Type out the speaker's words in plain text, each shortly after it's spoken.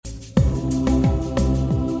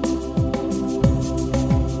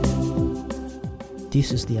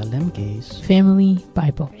This is the Alemge's Family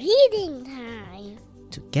Bible. Reading time.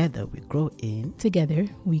 Together we grow in Together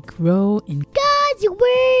we grow in God's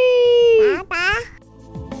Word. Papa.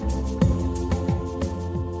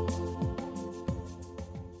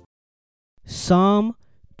 Psalm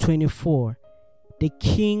 24. The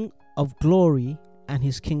King of Glory and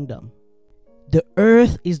His Kingdom. The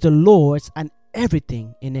earth is the Lord's and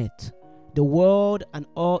everything in it. The world and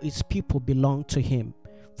all its people belong to Him.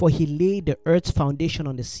 For He laid the earth's foundation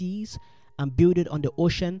on the seas and built it on the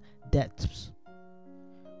ocean depths.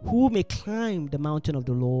 Who may climb the mountain of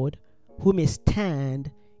the Lord? Who may stand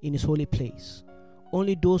in His holy place?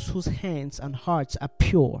 Only those whose hands and hearts are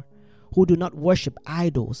pure, who do not worship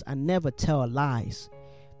idols and never tell lies.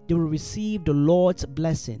 They will receive the Lord's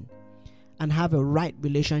blessing and have a right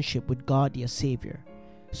relationship with God their Savior.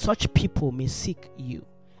 Such people may seek you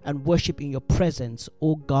and worship in your presence,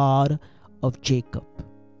 O God of Jacob.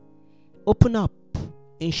 Open up,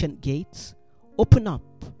 ancient gates, open up,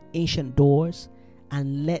 ancient doors,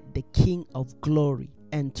 and let the King of Glory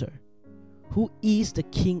enter. Who is the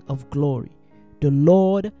King of Glory? The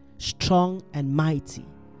Lord strong and mighty,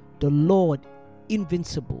 the Lord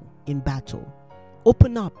invincible in battle.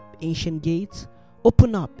 Open up, ancient gates,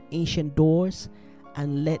 open up, ancient doors,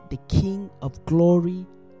 and let the King of Glory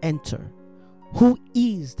enter. Who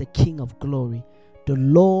is the King of Glory? The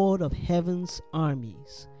Lord of heaven's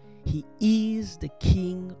armies. He is the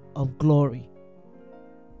King of Glory.